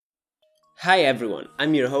Hi everyone,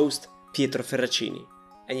 I'm your host Pietro Ferracini,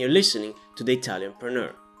 and you're listening to The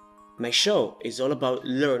Italianpreneur. My show is all about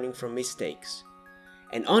learning from mistakes,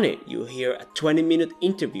 and on it you'll hear a 20-minute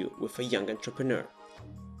interview with a young entrepreneur.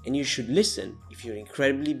 And you should listen if you're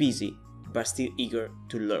incredibly busy but still eager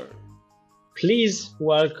to learn. Please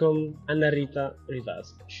welcome Anna Rita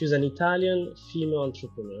Rivas. She's an Italian female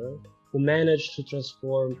entrepreneur who managed to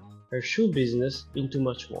transform her shoe business into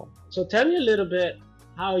much more. So tell me a little bit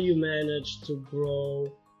how you managed to grow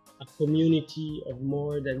a community of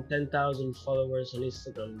more than 10,000 followers on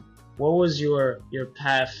Instagram. What was your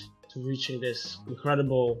path to reaching this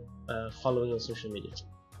incredible following on social media?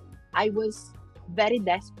 I was very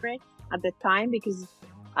desperate at the time because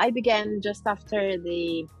I began just after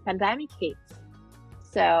the pandemic hit.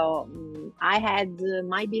 So I had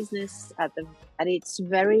my business at its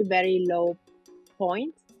very, very low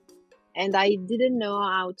point, and I didn't know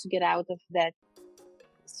how to get out of that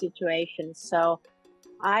situation. So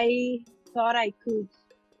I thought I could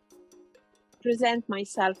present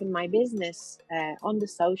myself and my business on the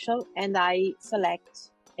social, and I select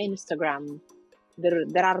Instagram.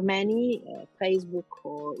 There are many, Facebook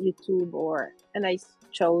or YouTube, and I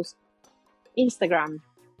chose Instagram.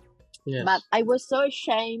 Yes. But I was so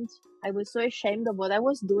ashamed. I was so ashamed of what I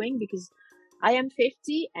was doing because I am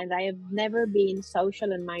 50 and I have never been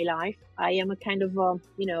social in my life. I am a kind of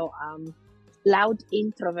loud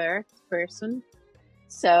introvert person.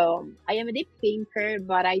 So I am a deep thinker,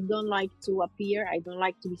 but I don't like to appear. I don't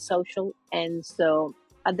like to be social. And so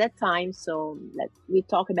at that time, we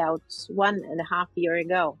talk about 1.5 years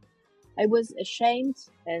ago, I was ashamed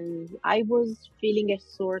and I was feeling a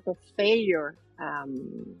sort of failure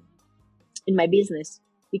in my business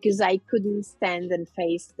because I couldn't stand and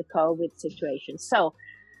face the COVID situation. So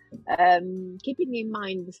keeping in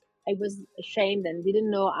mind, I was ashamed and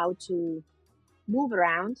didn't know how to move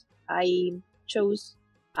around. I chose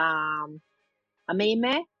a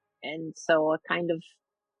meme, and so a kind of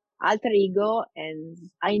alter ego, and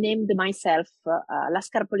I named myself La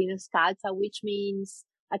Scarpolina Scalza, which means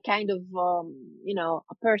a kind of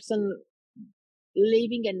a person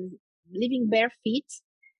living bare feet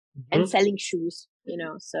and selling shoes,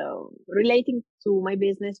 so relating to my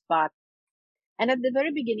business. And at the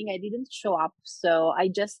very beginning I didn't show up, so I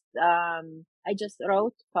just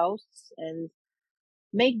wrote posts and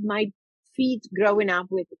made my feed growing up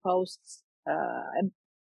with posts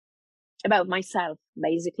about myself,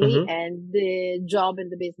 basically, and the job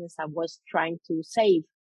and the business I was trying to save.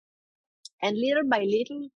 And little by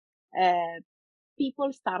little,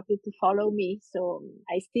 people started to follow me. So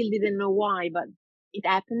I still didn't know why, but it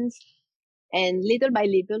happens. And little by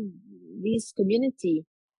little, this community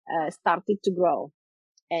started to grow.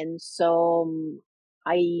 And so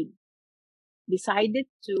I decided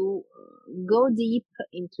to go deep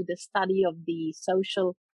into the study of the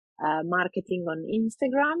social marketing on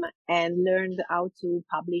Instagram and learned how to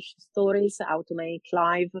publish stories, how to make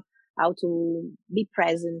live, how to be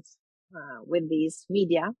present with these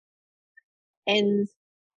media. And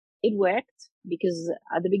it worked because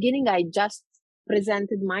at the beginning I just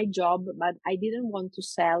presented my job, but I didn't want to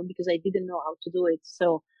sell because I didn't know how to do it.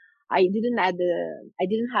 So I didn't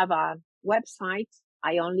have a website.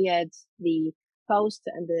 I only had the post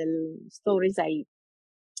and the stories I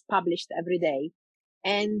published every day.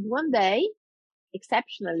 And one day,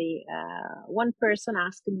 exceptionally, one person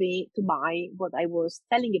asked me to buy what I was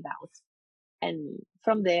telling about. And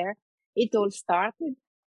from there, it all started.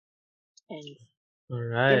 And All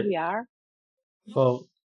right. here we are. Well,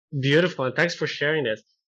 beautiful. And thanks for sharing this.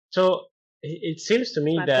 So it seems to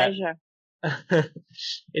me My that pleasure.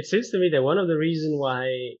 it seems to me that one of the reasons why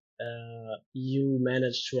you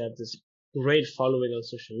managed to have this great following on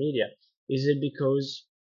social media is it because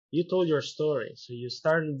you told your story. So you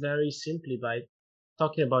started very simply by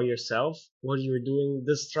talking about yourself, what you were doing,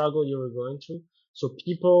 the struggle you were going through. So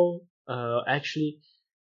people actually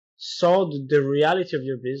saw the reality of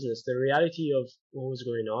your business, the reality of what was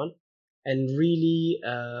going on, and really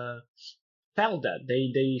felt that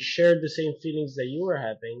they shared the same feelings that you were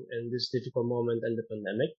having in this difficult moment and the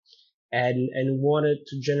pandemic, and wanted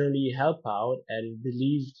to generally help out and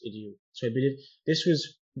believed in you. So I believe this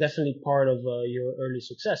was definitely part of your early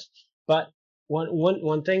success. But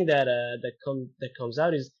one thing that comes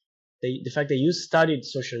out is the fact that you studied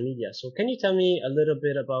social media. So can you tell me a little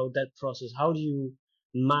bit about that process? How do you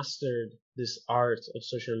mastered this art of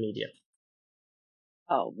social media?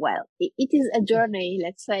 Oh, well, it is a journey.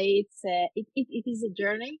 Let's say it is a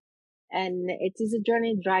journey, and it is a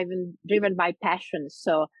journey driven by passion.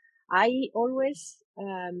 So I've always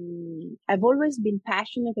been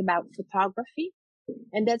passionate about photography,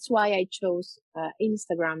 And that's why I chose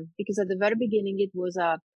Instagram, because at the very beginning it was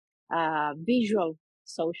a visual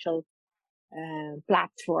social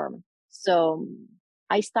platform. So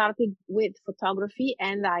I started with photography,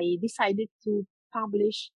 and I decided to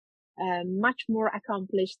publish much more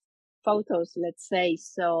accomplished photos, let's say.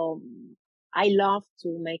 So I love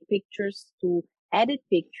to make pictures, to edit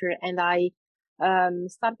picture, and I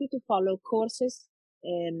started to follow courses,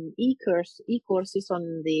 e-courses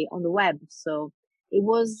on the web. So it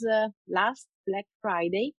was last Black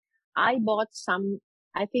Friday. I bought some,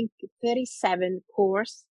 I think 37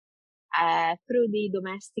 course through the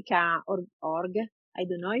Domestika.org. I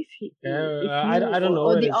don't know if you I don't know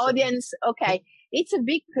or what the it's. audience. Okay, it's a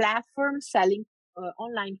big platform selling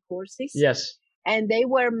online courses. Yes. And they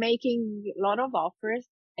were making a lot of offers,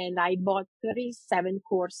 and I bought 37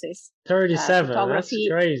 courses. 37. That's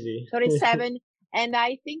crazy. 37, and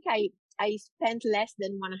I think I spent less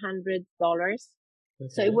than $100. Okay.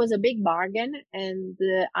 So it was a big bargain, and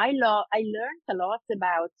I learned a lot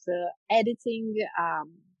about editing,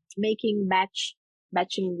 making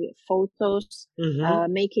batching photos,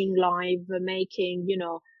 making live, making,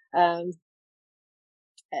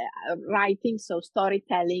 writing, so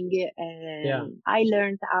storytelling. I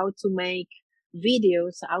learned how to make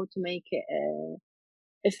videos, how to make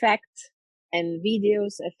effects and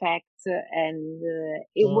videos effects, and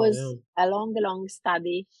it was a long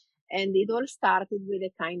study, and it all started with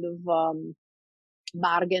a kind of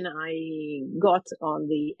bargain I got on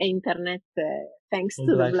the internet thanks to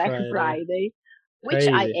the Black Friday, which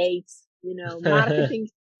I ate. Marketing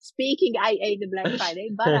speaking, I ate the Black Friday,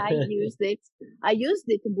 but I used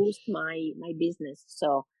it to boost my business.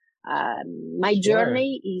 So my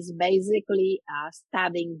journey is basically a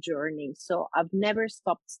studying journey. So I've never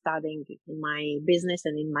stopped studying in my business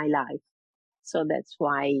and in my life. So that's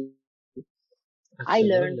why I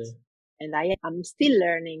learned, and I'm still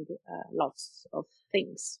learning lots of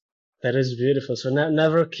things. That is beautiful. So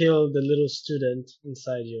never kill the little student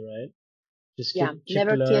inside you, right? Just keep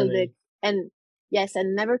never learning. And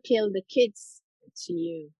never kill the kids to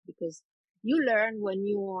you, because you learn when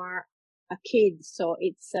you are a kid. So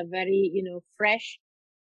it's a very, fresh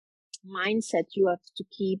mindset you have to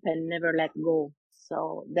keep and never let go.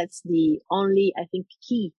 So that's the only, I think,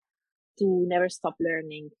 key to never stop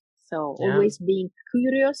learning. So always being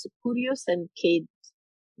curious and kid.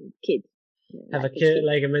 Have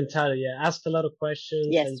like a mentality. Yeah. Ask a lot of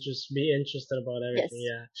questions and just be interested about everything.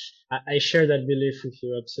 Yes. Yeah. I share that belief with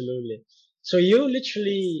you. Absolutely. So you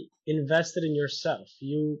literally invested in yourself.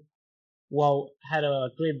 You, had a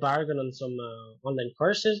great bargain on some online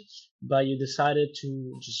courses, but you decided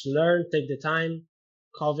to just learn, take the time.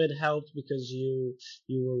 COVID helped because you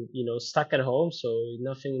were, stuck at home. So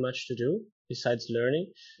nothing much to do besides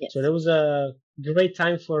learning. Yes. So that was a great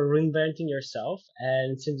time for reinventing yourself,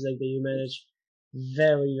 and it seems like that you managed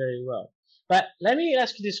very, very well. But let me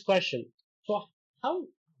ask you this question. So how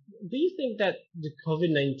do you think that the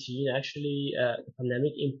COVID-19 actually, the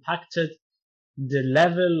pandemic impacted the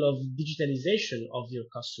level of digitalization of your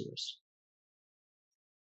customers?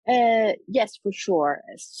 Yes, for sure.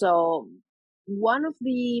 So one of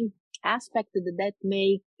the aspects that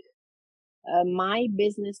make my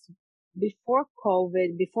business before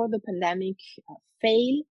COVID, before the pandemic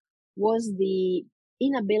fail, was the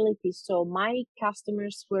inability. So my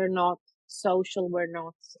customers were not social, were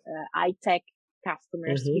not high-tech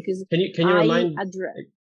customers, because can you remind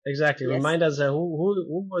exactly? Yes. Remind us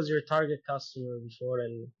who was your target customer before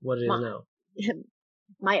and what it is now.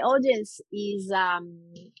 My audience is a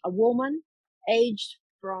woman aged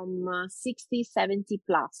from 60, 70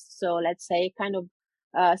 plus. So let's say kind of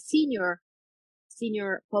senior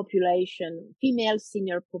population, female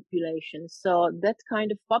senior population. So that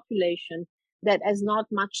kind of population that has not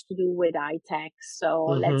much to do with high tech. So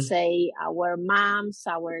let's say our moms,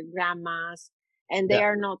 our grandmas, and they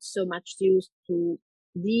are not so much used to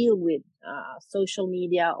deal with social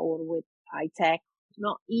media or with high tech,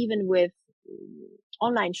 not even with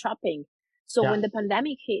online shopping. So when the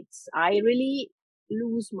pandemic hits, I really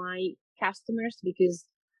lose my customers, because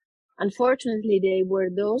unfortunately they were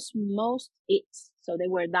those most hits. So they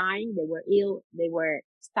were dying, they were ill, they were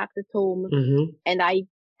stuck at home, and I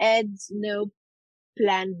had no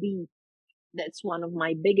plan B. That's one of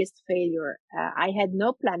my biggest failure. I had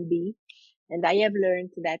no plan B, and I have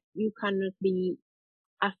learned that you cannot be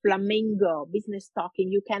a flamingo. Business talking,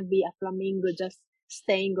 you can't be a flamingo just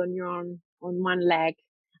staying on one leg.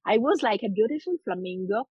 I was like a beautiful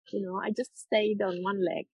flamingo, I just stayed on one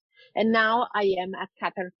leg. And now I am a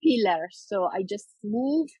caterpillar. So I just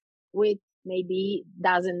move with maybe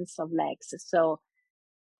dozens of legs. So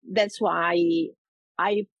that's why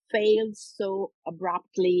I failed so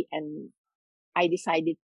abruptly, and I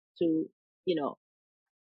decided to,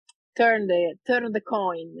 turn the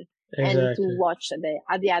coin and to Exactly. watch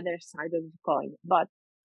the other side of the coin. But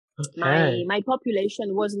Okay. my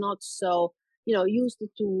population was not so, used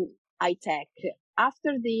to high tech.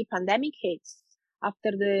 After the pandemic hits,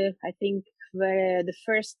 after I think the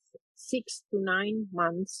first 6 to 9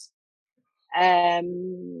 months,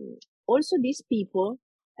 also these people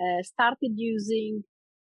started using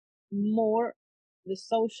more the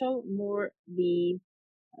social, more the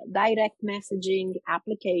direct messaging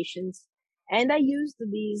applications, and I used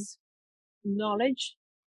these knowledge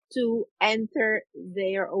to enter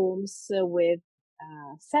their homes with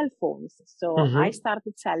cell phones. So I Mm-hmm.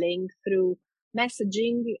 started selling through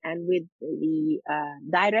messaging and with the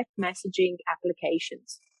direct messaging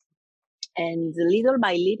applications. And little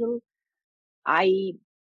by little, I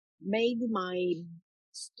made my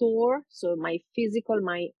store, so my physical,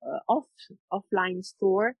 my offline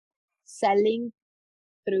store, selling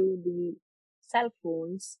through the cell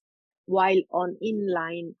phones, while on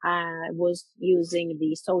inline I was using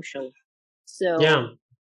the social. Yeah. So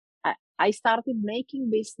I started making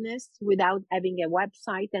business without having a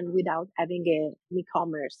website and without having an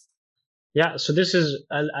e-commerce. Yeah. So this is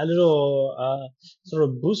a little sort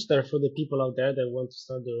of booster for the people out there that want to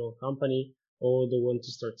start their own company or they want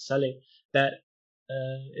to start selling. That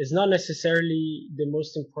is not necessarily the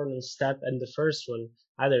most important step and the first one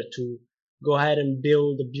either, to go ahead and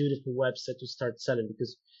build a beautiful website to start selling,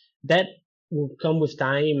 because that will come with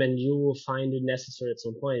time and you will find it necessary at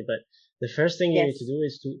some point. But the first thing you need to Yes, do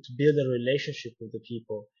is to build a relationship with the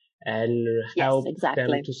people and yes, help them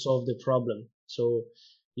exactly. to solve the problem. So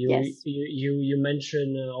Yes, you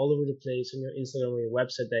mentioned all over the place on your Instagram or your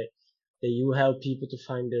website that you help people to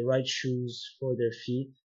find the right shoes for their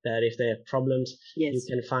feet. That if they have problems, you yes,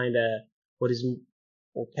 can find what is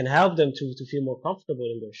or can help them to feel more comfortable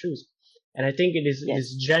in their shoes. And I think it is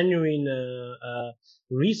yes, genuine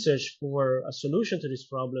research for a solution to this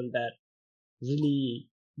problem that really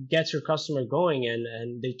gets your customer going,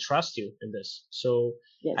 and they trust you in this. So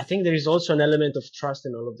I yes, think there is also an element of trust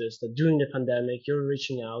in all of this, that during the pandemic, you're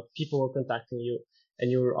reaching out, people were contacting you, and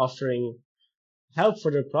you're offering help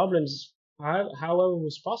for their problems however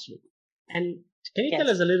was possible. And can you tell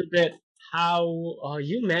us yes. a little bit how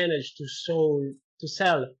you managed to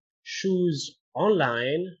sell shoes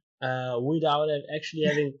online without actually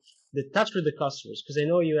having the touch with the customers? Because I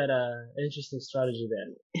know you had an interesting strategy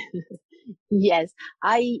there. Yes,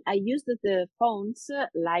 I used the phones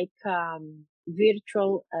like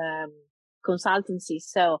virtual consultancy.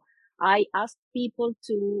 So I asked people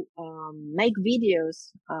to make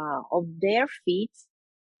videos of their feet,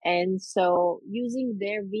 and so using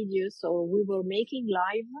their videos, so we were making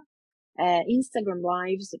live Instagram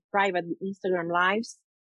lives, private Instagram lives,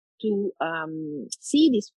 to see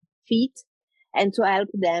these feet and to help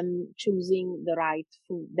them choosing the right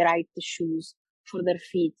shoes for their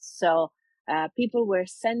feet. So people were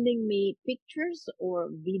sending me pictures or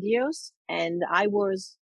videos, and I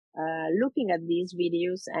was looking at these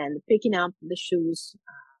videos and picking up the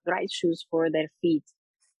right shoes for their feet.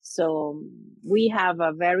 So we have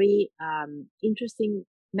a very interesting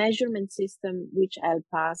measurement system which help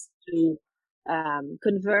us to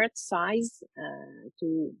convert size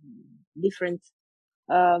to different.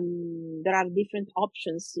 There are different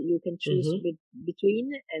options you can choose Mm-hmm.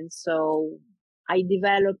 between, and so I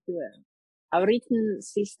developed a written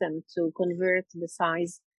system to convert the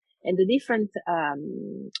size and the different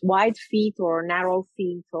wide feet or narrow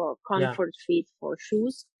feet or Yeah. comfort feet for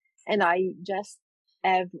shoes, and I just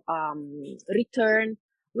have return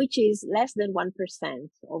which is less than 1%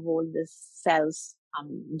 of all the sales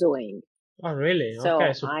I'm doing. Oh, really?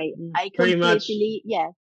 Okay. So So I pretty much, completely,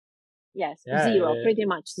 yes, yeah. zero, pretty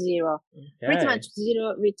much zero, pretty much Okay.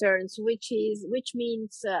 zero returns, which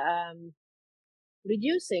means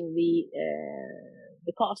reducing the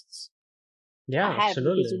costs I Yeah, have, because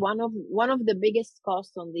absolutely. one of the biggest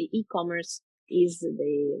costs on the e-commerce is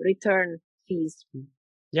the return fees.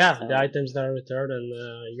 Yeah, the So items that are returned, and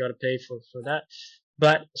you gotta pay for that.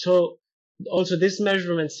 But so also this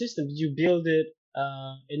measurement system, did you build it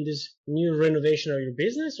in this new renovation of your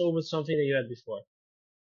business, or was something that you had before?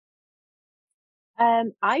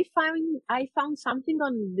 I found something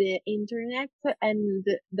on the internet, and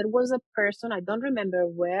there was a person, I don't remember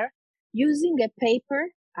where, using an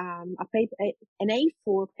A4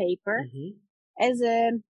 paper Mm-hmm. as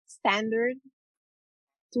a standard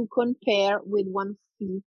to compare with with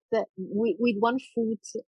one foot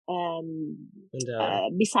um, And the other.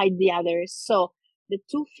 beside the other. So the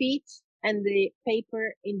 2 feet and the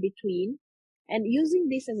paper in between, And using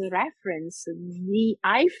this as a reference, the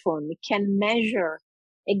iPhone can measure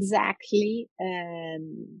exactly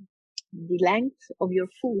the length of your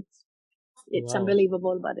foot. It's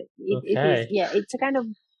unbelievable, but it is, yeah, it's a kind of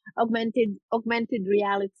augmented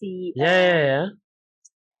reality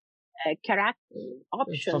character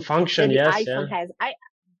option function, that the yes, iPhone has.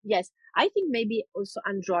 I think maybe also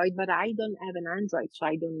Android, but I don't have an Android, so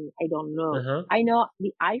I don't know. I know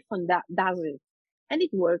the iPhone that does it, and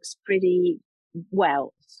it works pretty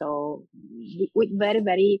well. So with very,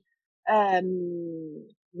 very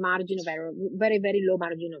margin of error, very, very low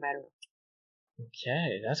margin of error.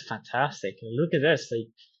 Okay, that's fantastic. Look at this. Like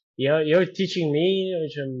you're teaching me,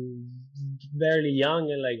 which I'm barely young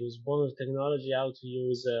and like was born with technology, how to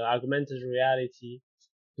use augmented reality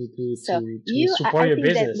to support your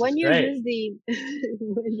business. That when you great. use the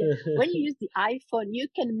when you use the iPhone, you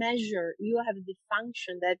can measure. You have the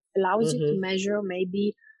function that allows you to measure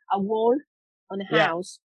maybe a wall on a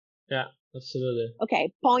house. Yeah, absolutely.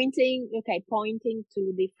 Okay, pointing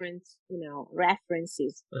to different,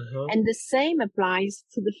 references. And the same applies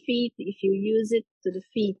to the feet if you use it to the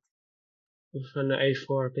feet. With an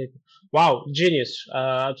A4 paper. Wow, genius.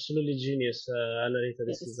 Absolutely genius, Anarita.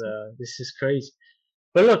 This is crazy.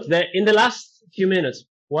 But look, in the last few minutes,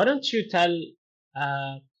 why don't you tell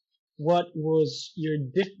what was your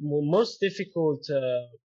most difficult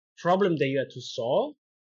problem that you had to solve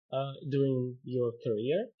during your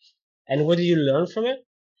career, and what did you learn from it?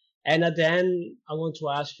 And at the end, I want to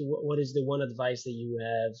ask you, what is the one advice that you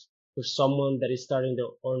have for someone that is starting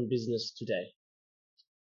their own business today?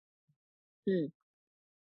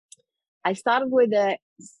 I started with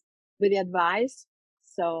the advice.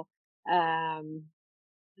 So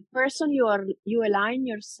the person you align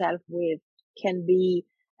yourself with can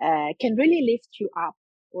really lift you up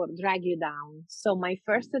or drag you down. So my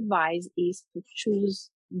first advice is to choose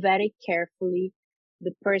very carefully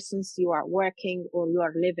the persons you are working or you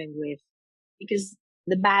are living with, because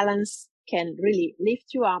the balance can really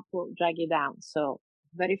lift you up or drag you down. So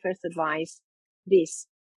very first advice, this.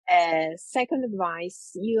 Second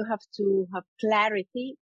advice, you have to have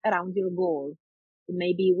clarity around your goal. It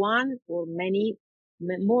may be one or many,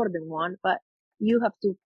 more than one, but you have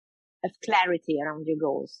to have clarity around your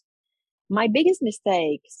goals. My biggest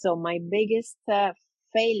mistake, so my biggest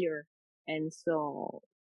failure, and so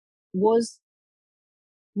was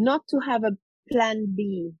not to have a plan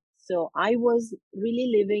B. So I was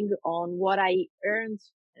really living on what I earned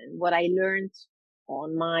and what I learned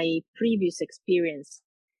on my previous experience.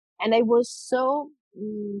 And I was so,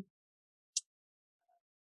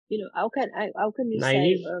 how can you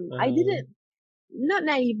naive? say, I didn't, not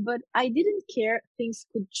naive, but I didn't care things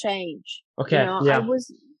could change. Okay. I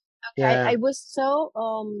was, I was so,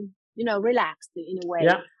 relaxed in a way.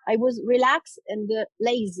 Yeah. I was relaxed and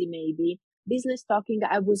lazy, maybe. Business talking,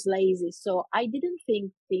 I was lazy. So I didn't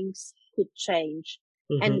think things could change.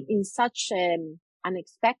 And in such an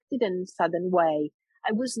unexpected and sudden way,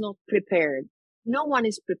 I was not prepared. No one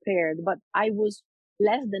is prepared, but I was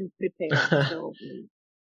less than prepared. So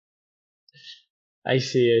I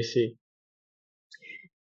see.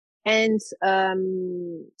 And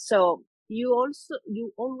so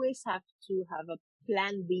you always have to have a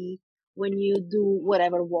plan B when you do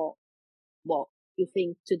whatever what you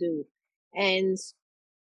think to do. And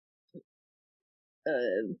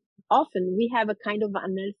often we have a kind of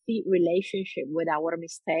unhealthy relationship with our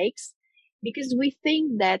mistakes, because we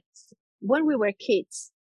think that when we were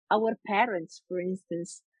kids, our parents, for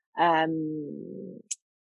instance,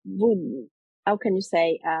 would, how can you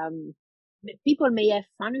say, people may have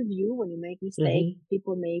fun of you when you make mistakes.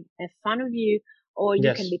 People may have fun of you, or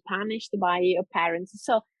you can be punished by your parents.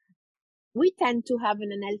 So we tend to have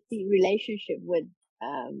an unhealthy relationship with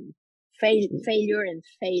failure and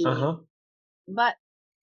failing.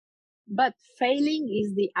 But failing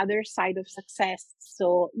is the other side of success.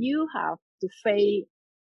 So you have to fail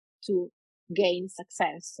to gain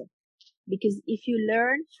success, because if you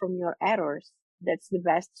learn from your errors, that's the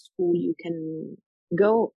best school you can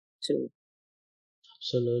go to.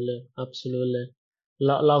 Absolutely.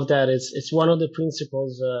 Love that. It's one of the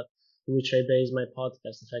principles which I base my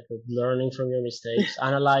podcast, the fact of learning from your mistakes,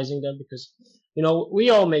 analyzing them, because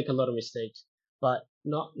we all make a lot of mistakes, but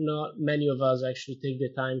not many of us actually take the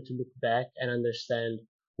time to look back and understand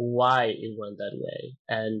why it went that way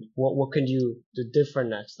and what can you do different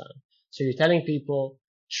next time. So you're telling people,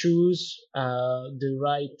 choose the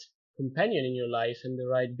right companion in your life and the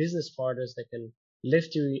right business partners that can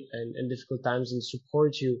lift you in difficult times and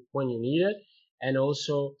support you when you need it, and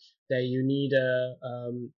also that you need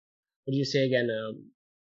what do you say again,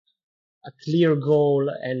 a clear goal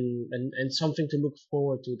and something to look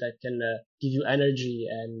forward to that can give you energy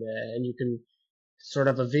and you can sort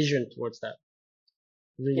of a vision towards that.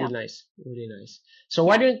 Really nice, really nice. So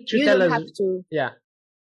why don't you tell us? Have to. Yeah.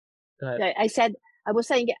 Go ahead. I was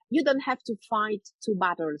saying you don't have to fight two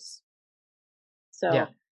battles. So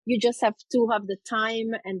you just have to have the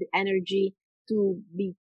time and the energy to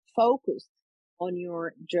be focused on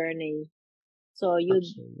your journey. So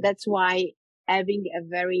that's why having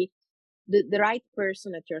the right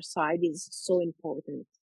person at your side is so important.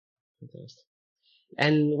 Fantastic.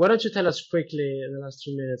 And why don't you tell us quickly in the last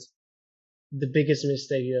 2 minutes the biggest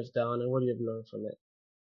mistake you have done and what you have learned from it?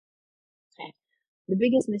 Okay. The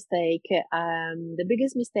biggest mistake,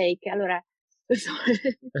 allora,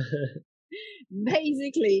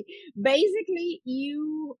 basically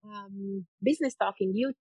you, business talking,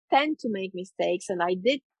 you tend to make mistakes, and I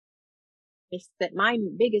did my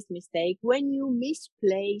biggest mistake when you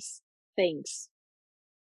misplace things.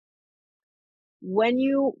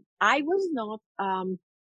 I was not,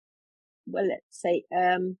 well, let's say,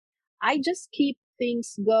 I just keep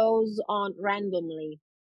things goes on randomly,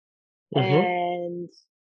 and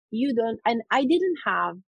I didn't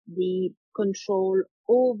have the control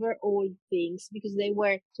over all things because they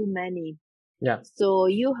were too many. Yeah. So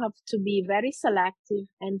you have to be very selective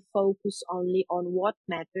and focus only on what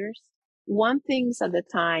matters. One thing at a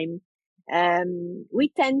time. We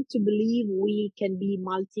tend to believe we can be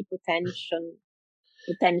multi-potential.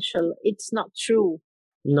 It's not true.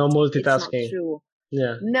 No multitasking. It's not true.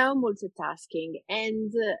 Yeah. No multitasking.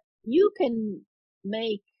 And you can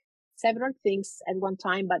make several things at one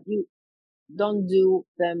time, but you don't do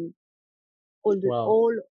them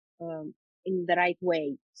all in the right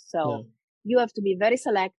way. So you have to be very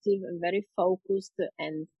selective and very focused.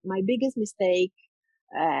 And my biggest mistake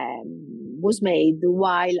was made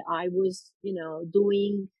while I was,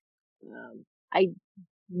 doing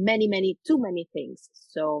too many things.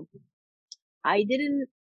 So I didn't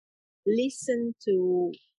listen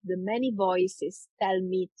to the many voices tell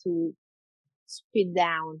me to speed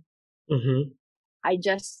down. I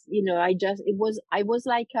was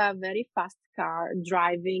like a very fast car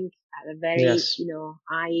driving at a very,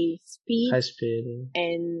 high speed.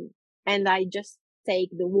 And I just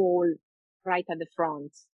take the wall right at the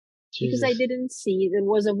front. Jesus. Because I didn't see there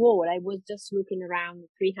was a wall. I was just looking around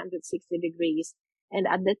 360 degrees. And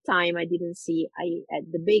at that time I didn't see, I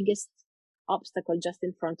had the biggest obstacle just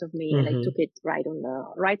in front of me, and I took it right on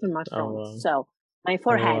my front. Oh, wow. So my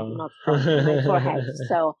forehead, not front, my forehead.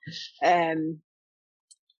 So,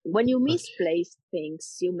 when you misplace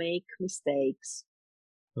things, you make mistakes.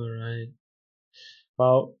 All right.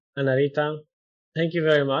 Well, Annarita, thank you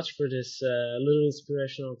very much for this little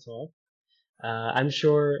inspirational talk. I'm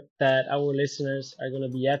sure that our listeners are going to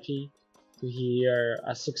be happy to hear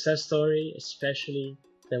a success story, especially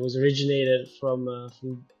that was originated from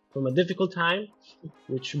a difficult time,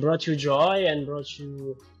 which brought you joy and brought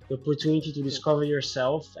you the opportunity to discover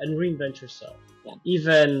yourself and reinvent yourself. Yeah.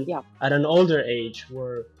 Even at an older age,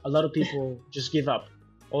 where a lot of people just give up.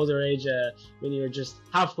 Older age, when you're just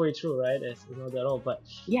halfway through, right? It's not at all, but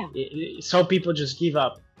some people just give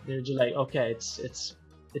up. They're just like, okay,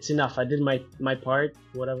 it's enough. I did my part.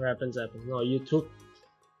 Whatever happens, happens. No, you took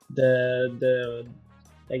the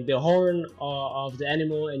horn of the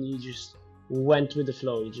animal, and you just went with the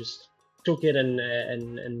flow. You just took it and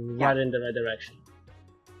got in the right direction.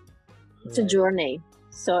 It's a journey,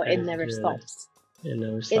 so it never stops. It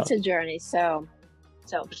never stops. It's a journey. So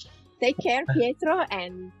take care, Pietro,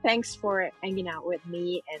 and thanks for hanging out with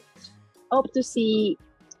me, and hope to see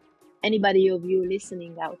anybody of you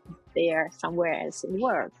listening out there somewhere else in the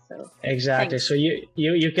world. So exactly. Thanks. So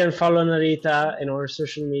you can follow Annarita in our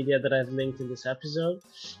social media that I've linked in this episode,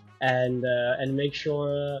 and make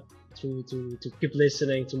sure to keep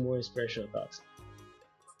listening to more inspirational talks.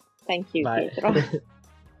 Thank you, Bye. Pietro.